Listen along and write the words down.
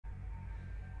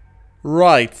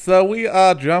Right, so we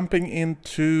are jumping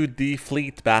into the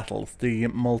fleet battles, the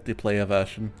multiplayer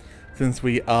version, since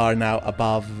we are now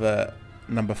above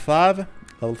level 5.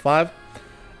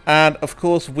 And of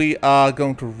course we are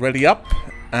going to ready up,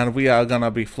 and we are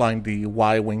gonna be flying the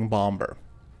Y-Wing bomber.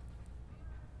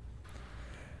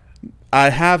 I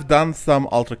have done some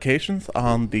altercations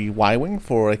on the Y-Wing.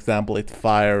 For example, it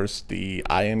fires the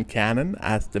ion cannon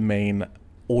as the main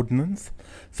ordnance,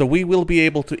 so we will be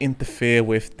able to interfere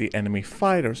with the enemy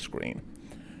fighter screen.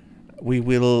 We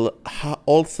will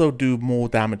also do more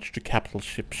damage to capital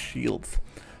ship shields.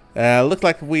 Looks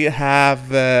like we have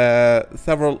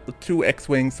two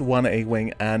X-Wings, one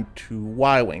A-Wing, and two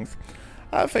Y-Wings.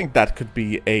 I think that could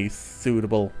be a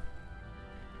suitable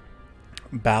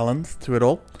balance to it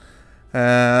all.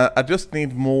 I just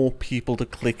need more people to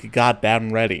click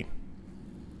goddamn ready.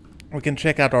 We can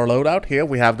check out our loadout here.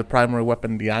 We have the primary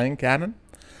weapon, the ion cannon.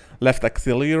 Left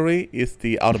auxiliary is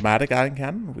the automatic ion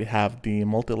cannon. We have the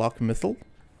multi-lock missile.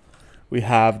 We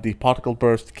have the particle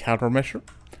burst countermeasure.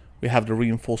 We have the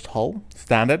reinforced hull,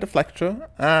 standard deflector,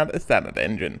 and a standard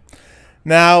engine.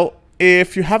 Now,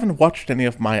 if you haven't watched any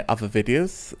of my other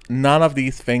videos, none of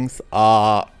these things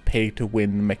are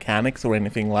pay-to-win mechanics or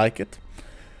anything like it.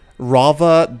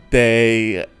 Rather,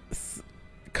 they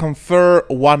confer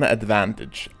one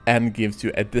advantage and gives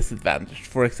you a disadvantage.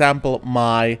 For example,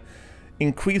 my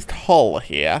increased hull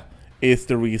here is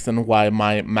the reason why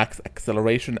my max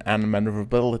acceleration and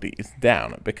maneuverability is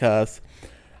down, because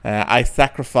I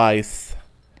sacrifice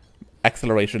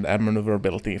acceleration and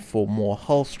maneuverability for more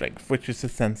hull strength, which is a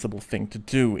sensible thing to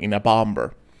do in a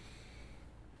bomber.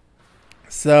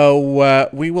 So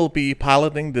we will be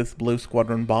piloting this blue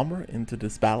squadron bomber into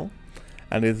this battle.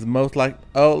 And it's most like,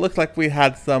 oh, it looks like we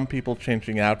had some people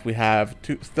changing out. We have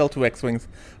still two X-Wings,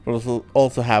 but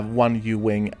also have one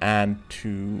U-Wing and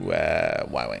two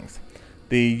Y-Wings.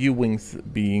 The U-Wings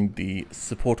being the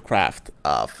support craft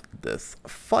of this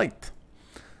fight.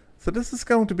 So this is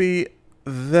going to be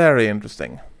very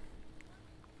interesting.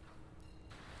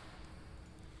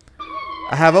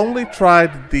 I have only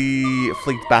tried the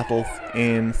fleet battles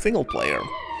in single player.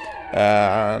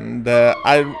 And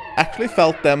I actually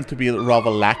felt them to be rather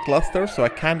lackluster, so I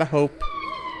kind of hope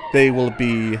they will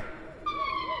be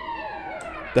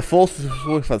the force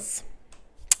with us.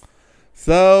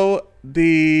 So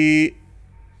this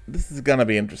is gonna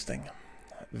be interesting,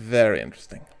 very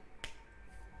interesting.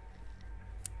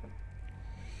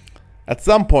 At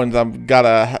some point I'm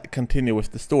gotta continue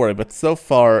with the story, but so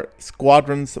far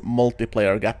Squadrons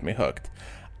multiplayer got me hooked.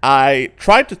 I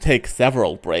tried to take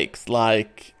several breaks,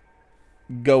 like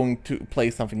going to play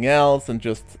something else and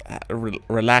just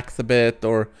relax a bit,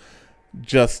 or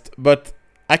but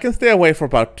I can stay away for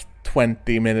about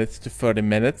 20 minutes to 30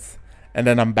 minutes, and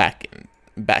then I'm back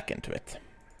into it.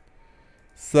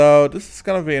 So this is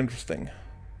gonna be interesting.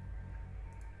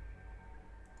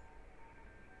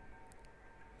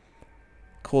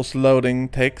 Of course, loading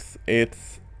takes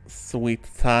its sweet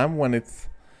time when it's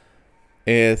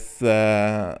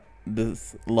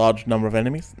this large number of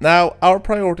enemies. Now, our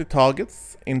priority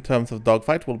targets in terms of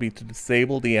dogfight will be to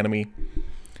disable the enemy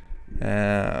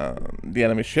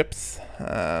ships,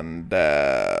 and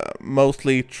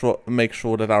mostly make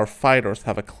sure that our fighters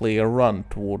have a clear run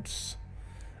towards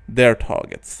their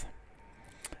targets.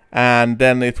 And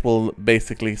then it will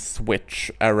basically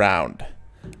switch around.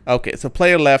 Okay, so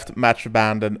player left, match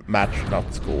abandoned, match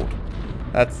not scored.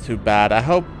 That's too bad. I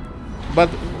hope,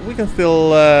 but we can still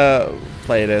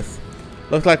play this.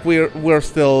 Looks like we're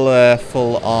still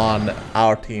full on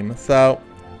our team. So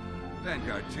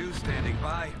Vanguard 2 standing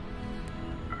by.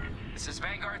 This is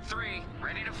Vanguard 3,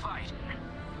 ready to fight.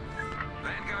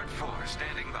 Vanguard 4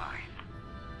 standing by.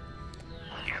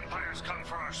 The Empire's come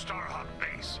for our Starhawk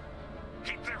base.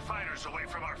 Keep their fighters away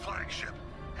from our flagship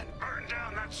and burn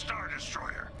down that Star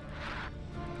Destroyer.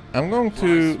 I'm going Fly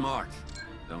to smart.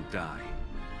 Don't die.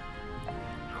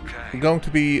 Okay. I'm going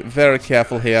to be very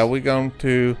careful here. We're going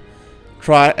to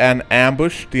try and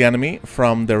ambush the enemy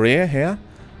from the rear here.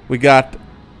 We got...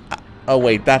 oh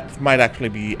wait, that might actually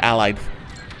be allied.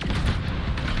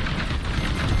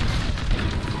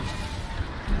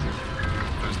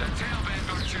 There's that tail,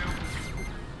 Vanguard 2.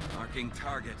 Marking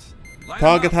targets. Line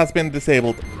Target them has been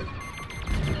disabled.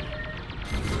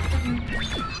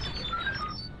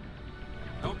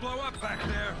 Don't blow up back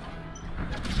there.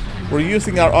 We're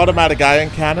using our automatic ion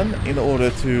cannon in order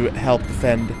to help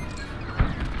defend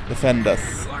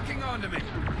us. Locking onto me.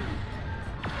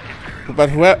 But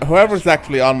whoever's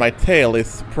actually on my tail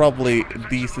is probably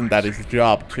decent at his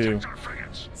job too. Our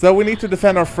frigates. So we need to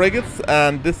defend our frigates,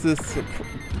 and this is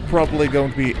probably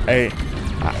going to be a...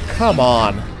 come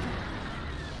on.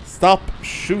 Stop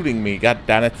shooting me, god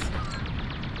damn it.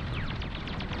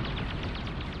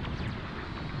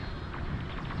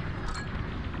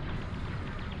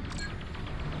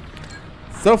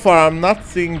 So far, I'm not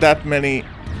seeing that many.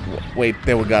 Wait,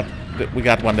 there we got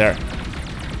one there.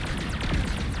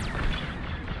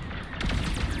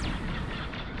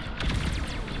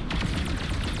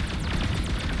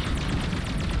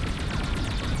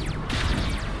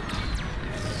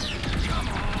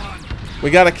 We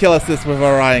got a kill assist with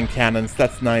our ion cannons.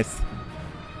 That's nice.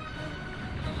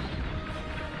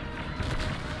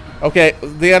 Okay,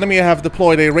 the enemy have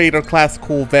deployed a Raider class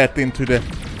corvette into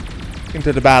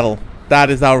the battle. That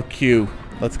is our cue.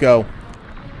 Let's go.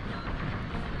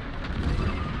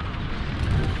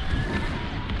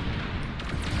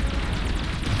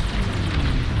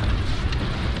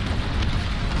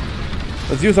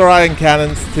 Let's use our ion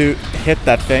cannons to hit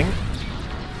that thing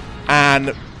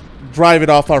and drive it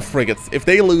off our frigates. If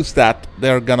they lose that,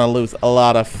 they're gonna lose a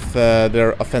lot of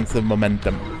their offensive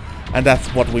momentum, and that's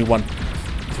what we want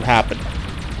to happen.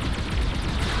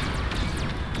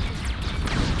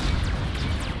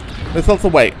 Missiles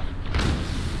away.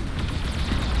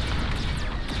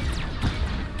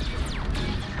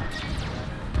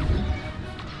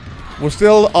 We're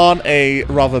still on a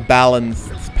rather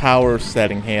balanced power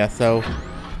setting here, so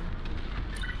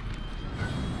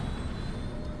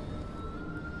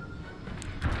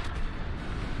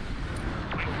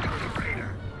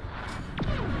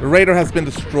the Raider has been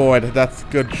destroyed. That's a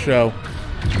good show.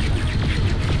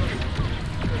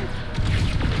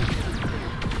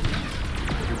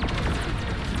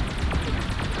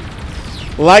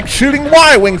 Like shooting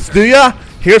Y-Wings, do ya?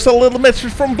 Here's a little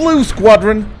message from Blue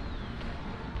Squadron.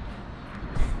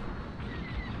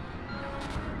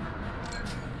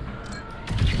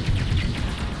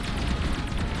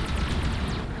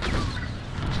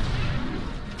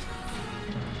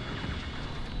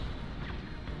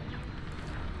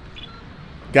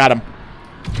 Got him.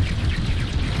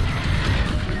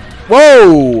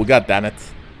 Whoa! God damn it.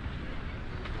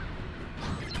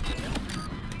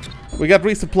 We got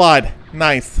resupplied.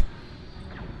 Nice.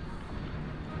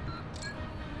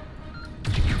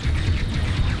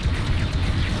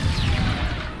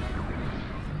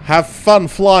 Have fun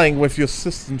flying with your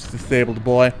systems disabled,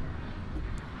 boy.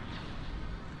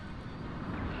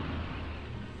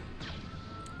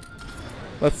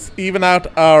 Let's even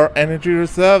out our energy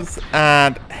reserves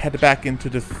and head back into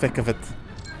the thick of it.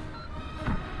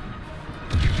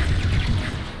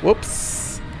 Whoops.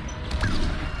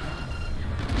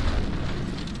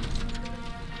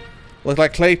 Looks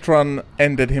like Claytron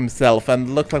ended himself,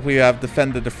 and looks like we have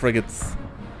defended the frigates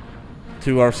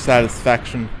to our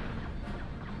satisfaction.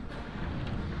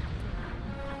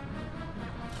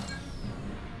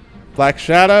 Black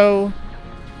Shadow.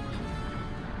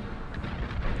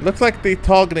 Looks like the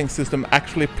targeting system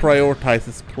actually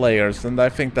prioritizes players, and I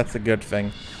think that's a good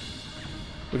thing.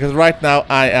 Because right now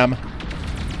I am...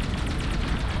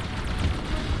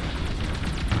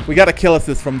 We got a kill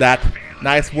assist from that.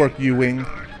 Nice work, U-Wing.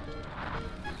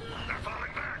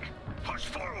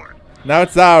 Now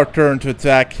it's our turn to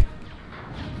attack.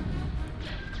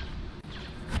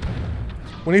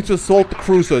 We need to assault the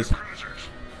cruisers.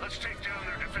 Let's take down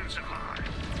their defensive line.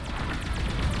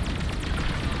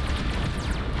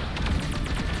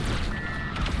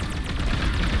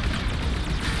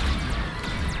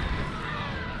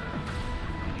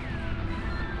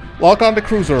 Lock on the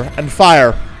cruiser and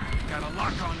fire. Got a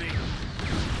lock on me.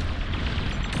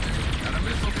 Got a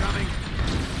missile coming.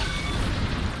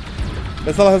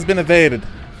 Missile has been evaded.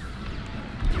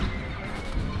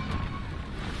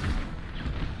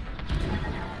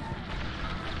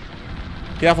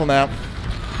 Careful now.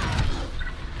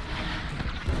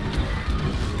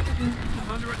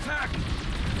 Under attack.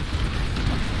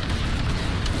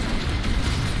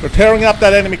 We're tearing up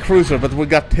that enemy cruiser, but we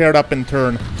got teared up in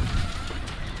turn.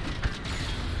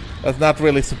 That's not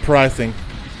really surprising.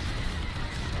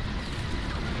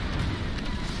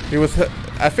 He was...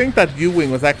 I think that U-Wing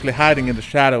was actually hiding in the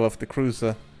shadow of the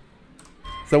cruiser.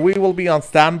 So we will be on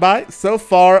standby. So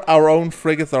far, our own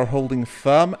frigates are holding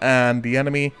firm, and the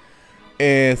enemy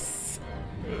is...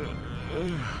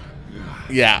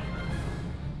 Yeah.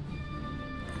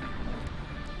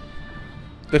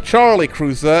 The Charlie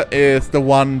cruiser is the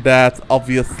one that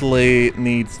obviously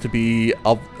needs to be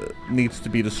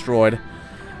destroyed.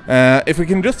 If we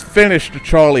can just finish the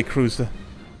Charlie cruiser.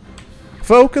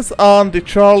 Focus on the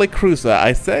Charlie cruiser.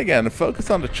 I say again, focus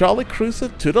on the Charlie cruiser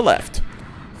to the left.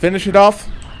 Finish it off.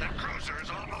 That cruiser is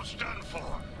almost done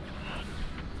for.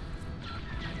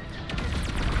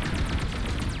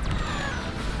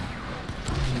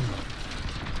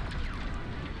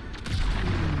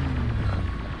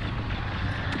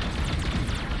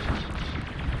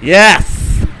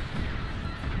 Yes!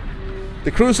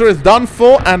 The cruiser is done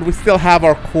for, and we still have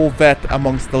our corvette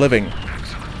amongst the living.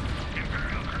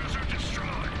 Imperial cruiser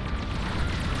destroyed.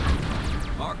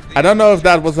 Mark the I don't know if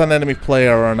that was an enemy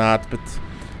player or not, but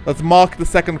let's mark the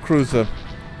second cruiser.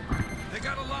 They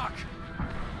got a lock.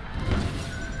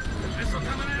 Missile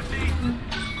coming at me.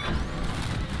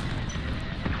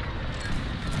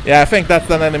 Yeah, I think that's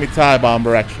an enemy TIE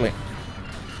bomber, actually.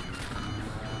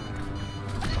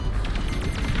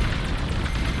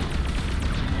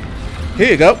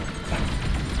 Here you go.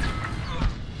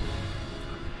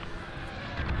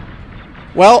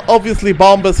 Well, obviously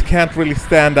bombers can't really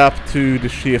stand up to the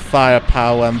sheer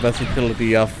firepower and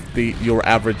versatility of your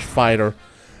average fighter.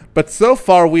 But so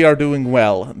far we are doing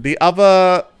well. The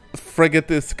other frigate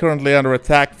is currently under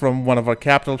attack from one of our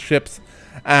capital ships,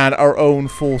 and our own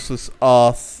forces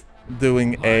are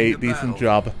doing a decent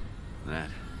job. That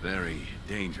very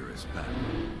dangerous battle.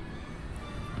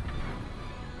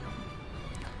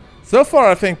 So far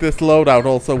I think this loadout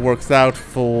also works out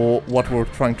for what we're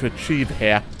trying to achieve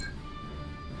here.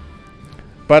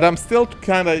 But I'm still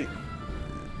trying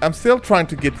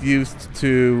to get used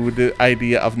to the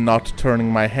idea of not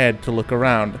turning my head to look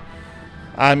around.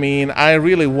 I mean, I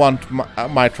really want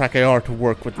my track AR to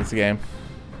work with this game.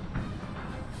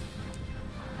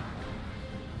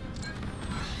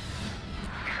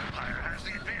 Empire has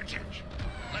the advantage.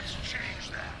 Let's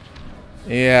change that.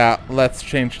 Yeah, let's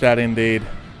change that indeed.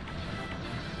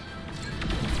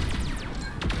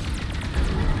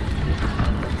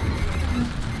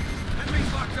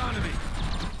 Enemies locked onto me.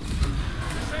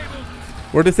 Disabled.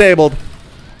 We're disabled.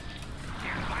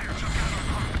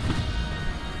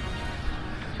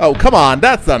 Oh, come on,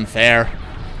 that's unfair.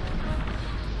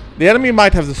 The enemy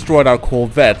might have destroyed our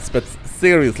corvettes, but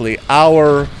seriously,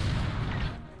 our...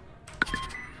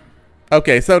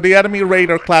 Okay, so the enemy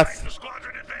Raider class...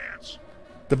 Squadron advance.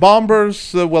 The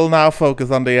bombers will now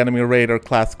focus on the enemy Raider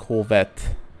class corvette.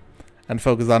 And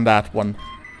focus on that one.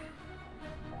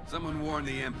 Someone warn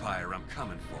the Empire I'm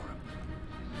coming for him.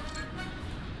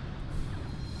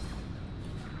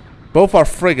 Both our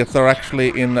frigates are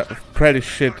actually in a pretty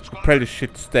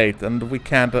shit state, and we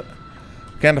can't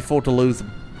afford to lose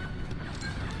them.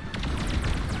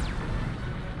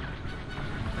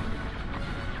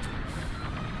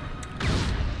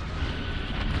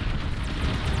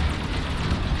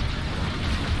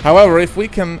 However, if we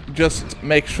can just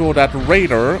make sure that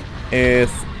Raider is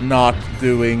not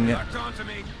doing Locked onto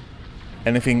me.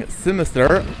 anything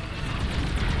sinister.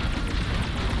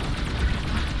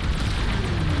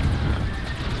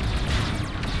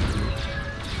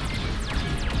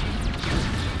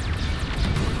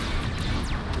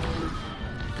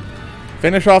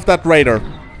 Finish off that Raider.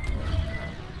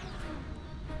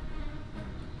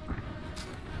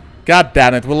 God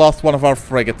damn it, we lost one of our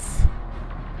frigates.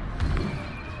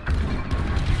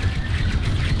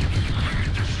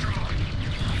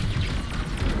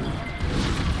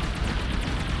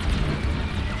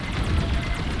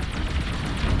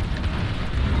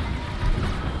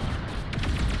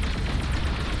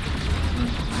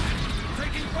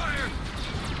 Taking fire.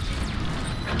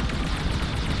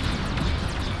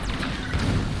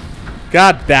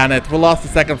 God damn it, we lost the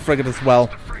second frigate as well.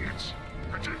 The frigates.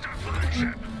 Protect our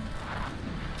flagship.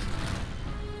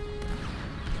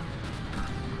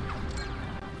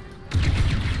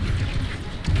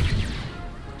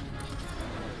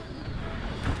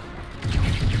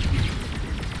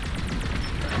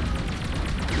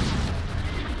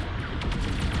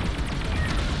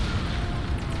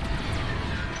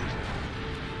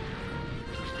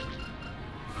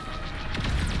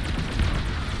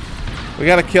 We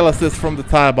got a kill assist from the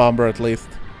TIE bomber at least.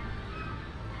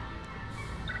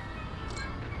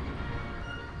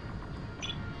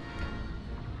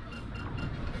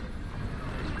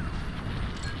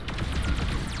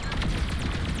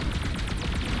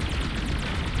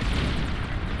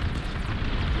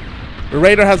 The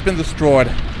Raider has been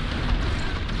destroyed.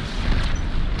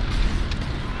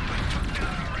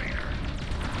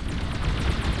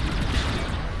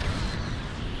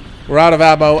 We're out of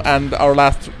ammo, and our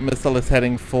last missile is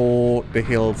heading for the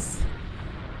hills.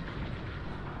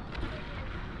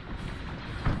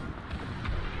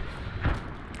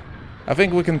 I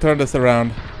think we can turn this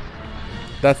around.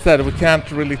 That said, we can't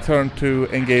really turn to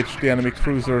engage the enemy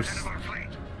cruisers. Of our fleet.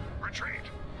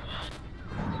 Retreat.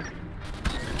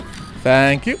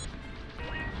 Thank you.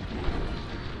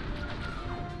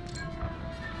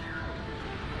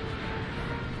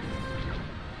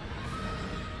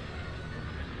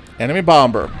 Enemy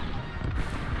bomber.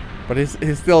 But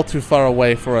he's still too far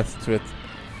away for us to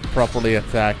properly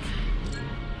attack.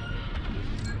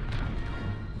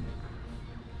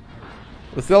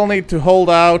 We still need to hold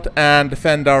out and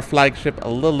defend our flagship a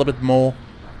little bit more.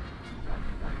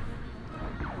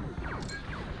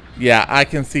 Yeah, I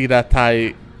can see that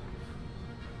TIE.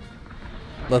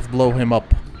 Let's blow him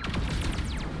up.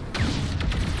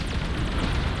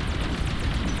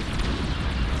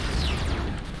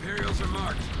 Imperials are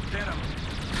marked. Get them.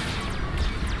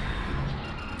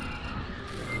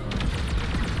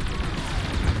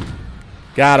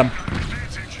 Got him.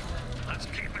 Advantage. Let's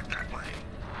keep it that way.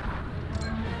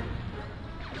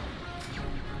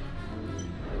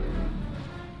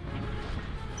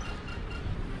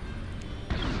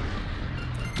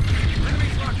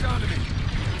 Enemies locked onto me.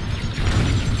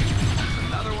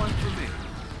 Another one for me.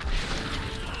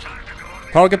 Time to go on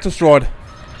the Target destroyed.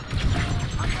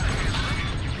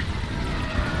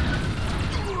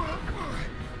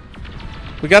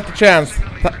 We got the chance.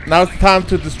 Now it's time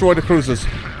to destroy the cruisers.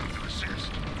 inbound to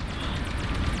assist.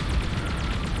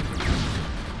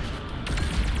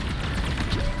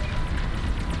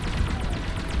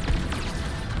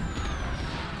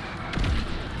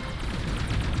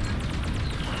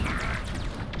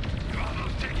 You're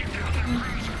almost taking down that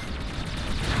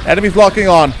cruiser. Enemies locking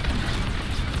on.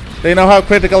 They know how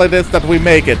critical it is that we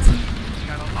make it.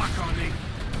 Got a lock on me.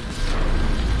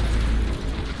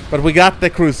 But we got the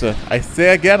cruiser. I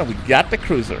say again, we got the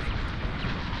cruiser.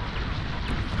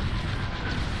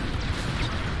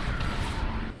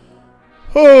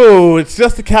 Oh, it's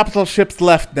just the capital ships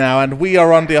left now, and we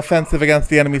are on the offensive against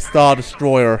the enemy Star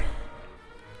Destroyer.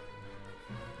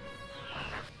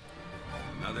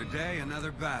 Another day,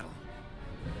 another battle.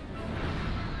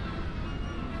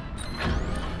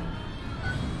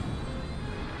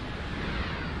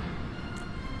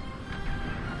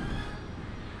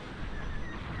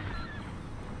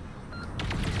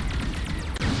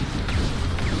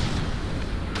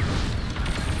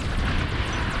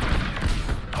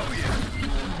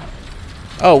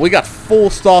 Oh, we got 4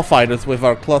 starfighters with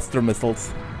our cluster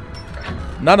missiles.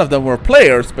 None of them were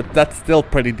players, but that's still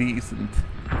pretty decent.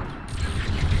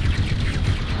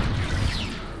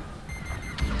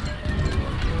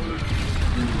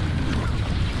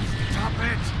 Top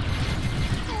it.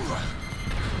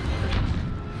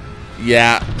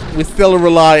 Yeah, we still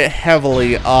rely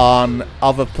heavily on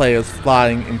other players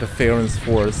flying interference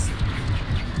for us.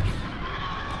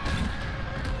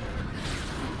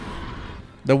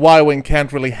 The Y-Wing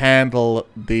can't really handle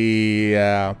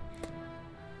the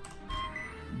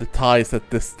TIEs at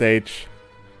this stage.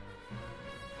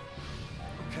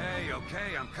 Okay,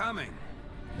 I'm coming.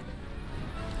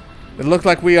 It looks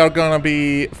like we are gonna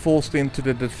be forced into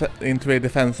a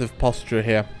defensive posture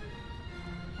here.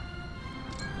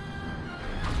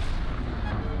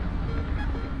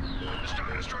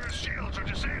 Star Destroyer's shields are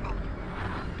disabled.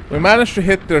 We managed to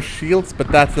hit their shields, but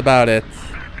that's about it.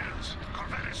 Bad news.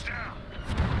 Corvette is down.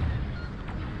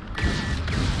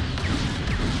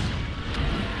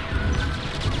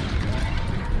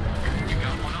 We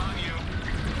got one on you.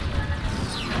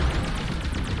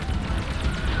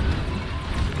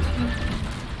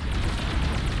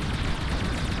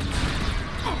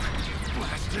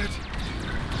 Blasted.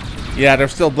 Yeah, they're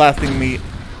still blasting me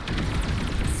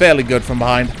fairly good from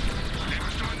behind. They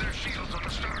restored their shields on the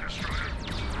Star Destroyer.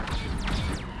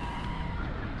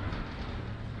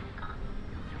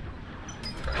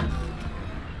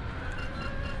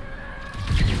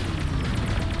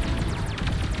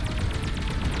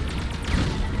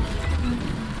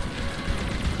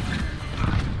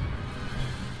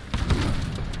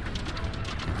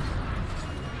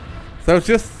 So it's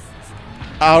just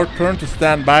our turn to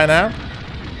stand by now.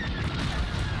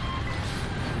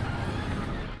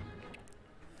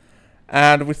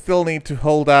 And we still need to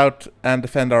hold out and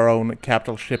defend our own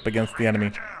capital ship against the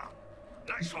enemy. Down.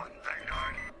 Nice one,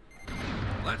 Vanguard.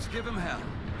 Let's give him hell.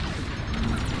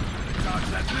 Dodge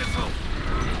that missile.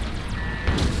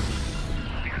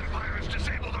 The Empire has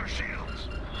disabled our shields.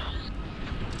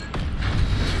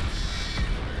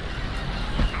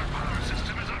 Our power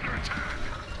system is under attack.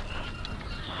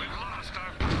 We've lost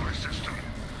our power system.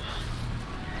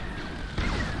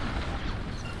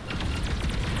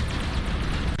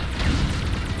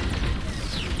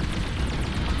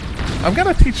 I'm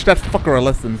gonna teach that fucker a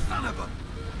lesson. Son of a...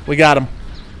 We got him.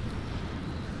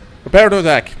 Prepare to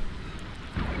attack.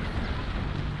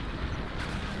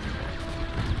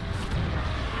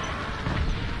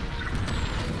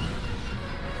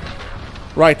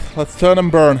 Right, let's turn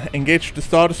and burn. Engage the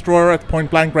Star Destroyer at point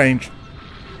blank range.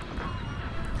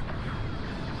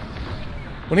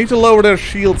 We need to lower their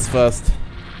shields first.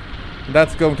 And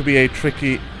that's going to be a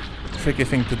tricky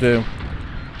thing to do.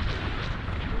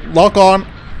 Lock on.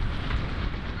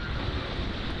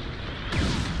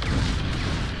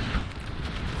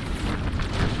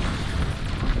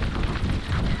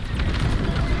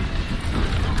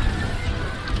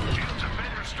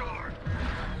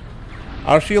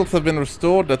 Our shields have been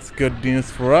restored, that's good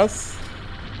news for us.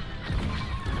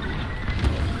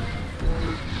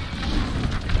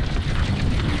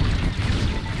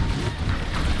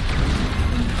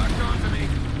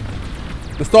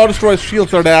 The Star Destroyer's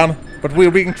shields are down, but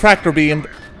we're being tractor beamed.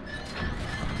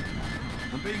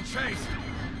 I'm being chased.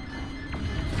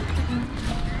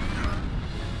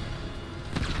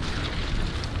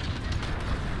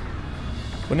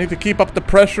 We need to keep up the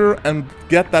pressure and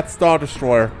get that Star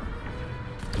Destroyer.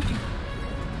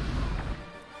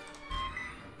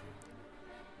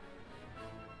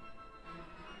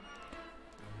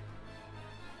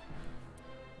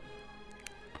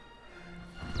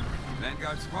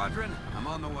 Vanguard Squadron, I'm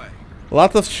on the way.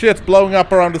 Lots of shit blowing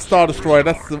up around the Star Destroyer.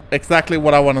 That's exactly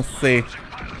what I want to see. Losing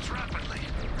pilots rapidly.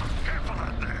 Careful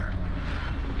out there.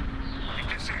 We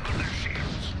disabled their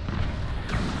shields.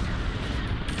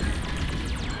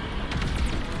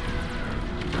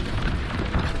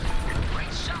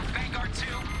 Great shot, Vanguard 2.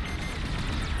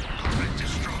 Target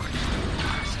destroyed.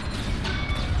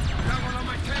 Got one on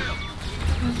my tail.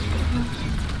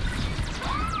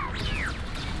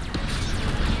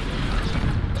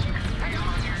 Hey, I'm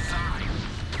on your side.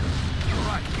 All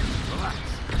right, relax.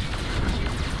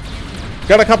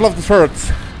 Got a couple of the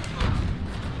turrets.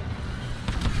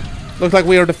 Looks like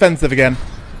we are defensive again.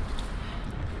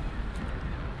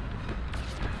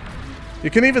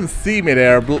 You can even see me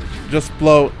there, just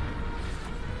blow.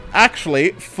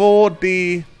 Actually, for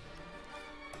the...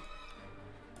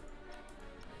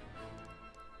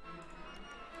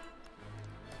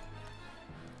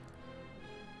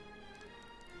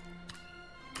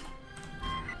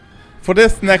 For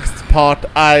this next part,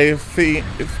 I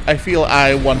feel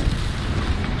I want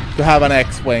to have an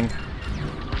X-Wing.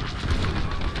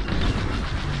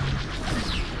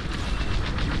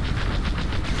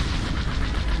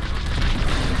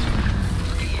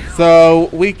 So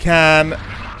we can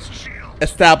Lost shield.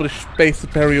 establish space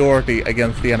superiority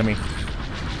against the enemy.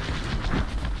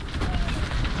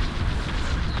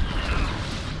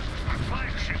 Our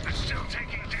flagship is still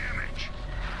taking damage.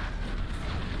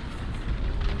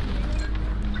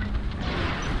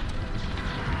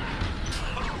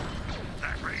 Oh,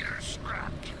 that Raider's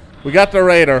scrapped. We got the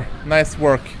Raider. Nice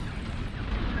work.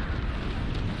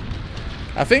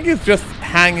 I think he's just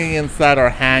hanging inside our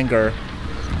hangar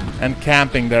and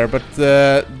camping there, but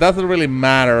doesn't really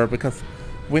matter because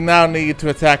we now need to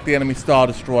attack the enemy Star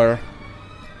Destroyer.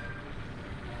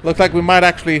 Looks like we might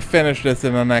actually finish this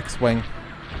in an X-Wing.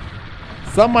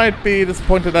 Some might be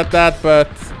disappointed at that, but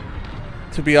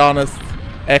to be honest,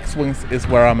 X-Wings is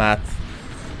where I'm at.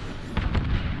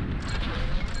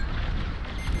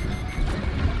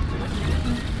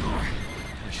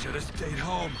 I should have stayed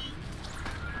home.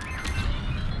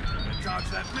 Gonna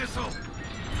dodge that missile.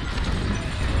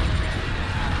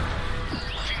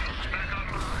 Shields back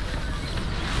online.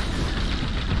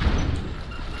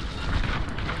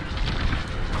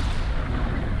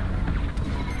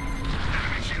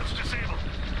 Enemy shields disabled.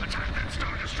 Attack that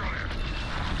Star Destroyer.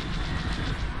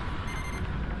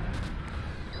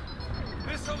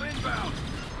 Missile inbound.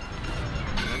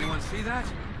 Did anyone see that?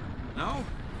 No?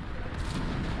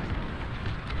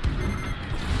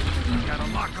 Got a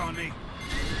lock on me.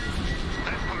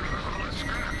 That part of the hull is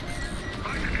scrapped.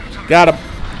 Find a new target. Got him.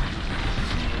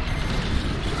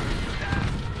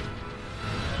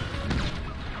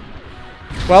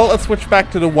 Well, let's switch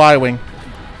back to the Y-Wing.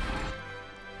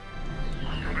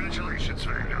 Congratulations,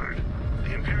 Vanguard.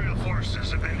 The Imperial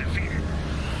forces have been defeated.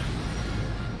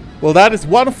 Well, that is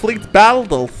one fleet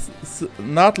battle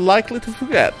not likely to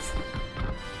forget.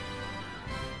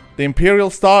 The Imperial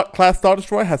class Star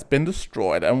Destroyer has been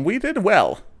destroyed, and we did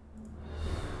well.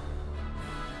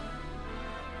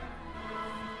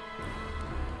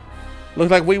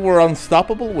 Looks like we were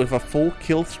unstoppable with a full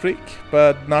kill streak,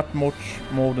 but not much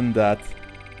more than that.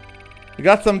 We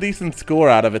got some decent score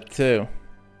out of it too.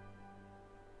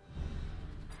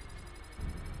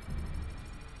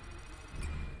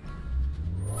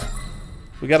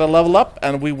 We got a level up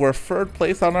and we were 3rd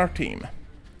place on our team.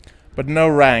 But no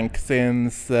rank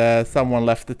since someone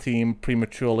left the team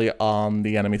prematurely on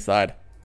the enemy side.